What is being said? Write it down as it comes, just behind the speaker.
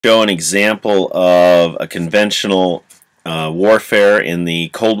Show an example of a conventional warfare in the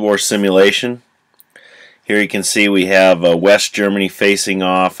Cold War simulation. Here you can see we have West Germany facing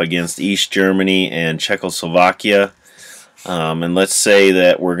off against East Germany and Czechoslovakia. And let's say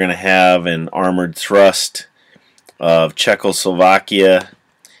that we're going to have an armored thrust of Czechoslovakia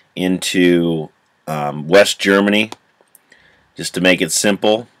into West Germany, just to make it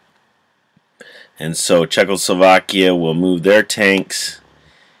simple. And so Czechoslovakia will move their tanks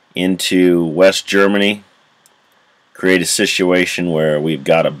into West Germany, create a situation where we've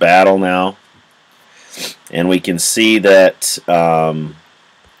got a battle now, and we can see that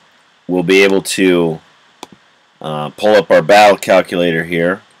we'll be able to pull up our battle calculator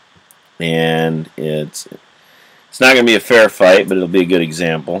here, and it's not going to be a fair fight, but it'll be a good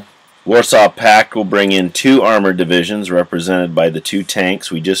example. Warsaw Pact will bring in 2 armored divisions represented by the 2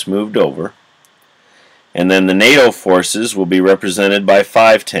 tanks we just moved over. And then the NATO forces will be represented by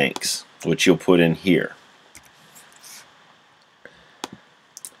 5 tanks, which you'll put in here.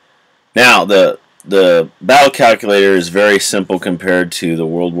 Now, the battle calculator is very simple compared to the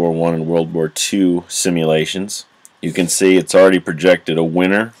World War I and World War II simulations. You can see it's already projected a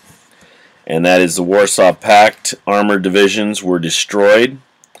winner, and that is the Warsaw Pact armored divisions were destroyed,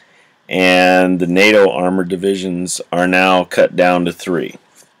 and the NATO armored divisions are now cut down to 3.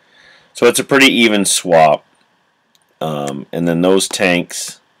 So it's a pretty even swap, and then those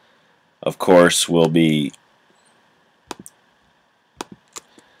tanks, of course, will be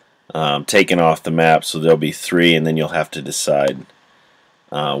taken off the map, so there'll be 3, and then you'll have to decide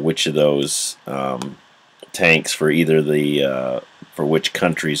which of those tanks for either the for which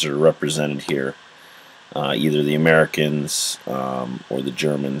countries are represented here, either the Americans or the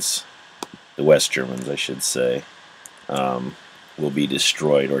Germans, the West Germans, I should say. Will be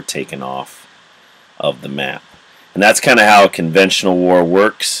destroyed or taken off of the map. And that's kind of how a conventional war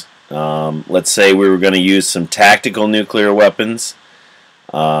works. Let's say we were going to use some tactical nuclear weapons.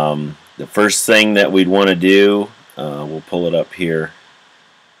 The first thing that we'd want to do, we'll pull it up here.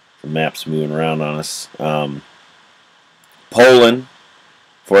 The map's moving around on us. Poland,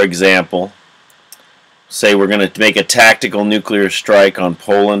 for example, say we're going to make a tactical nuclear strike on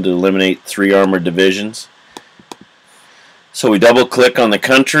Poland to eliminate 3 armored divisions. So we double click on the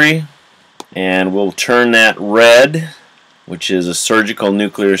country, and we'll turn that red, which is a surgical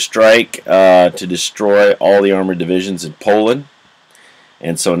nuclear strike, to destroy all the armored divisions in Poland.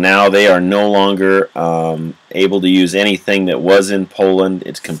 And so now they are no longer able to use anything that was in Poland.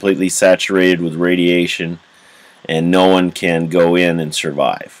 It's completely saturated with radiation, and no one can go in and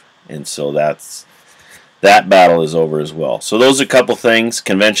survive. And so that battle is over as well. So those are a couple things: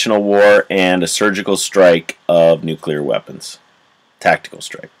 conventional war and a surgical strike of nuclear weapons. Tactical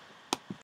strike.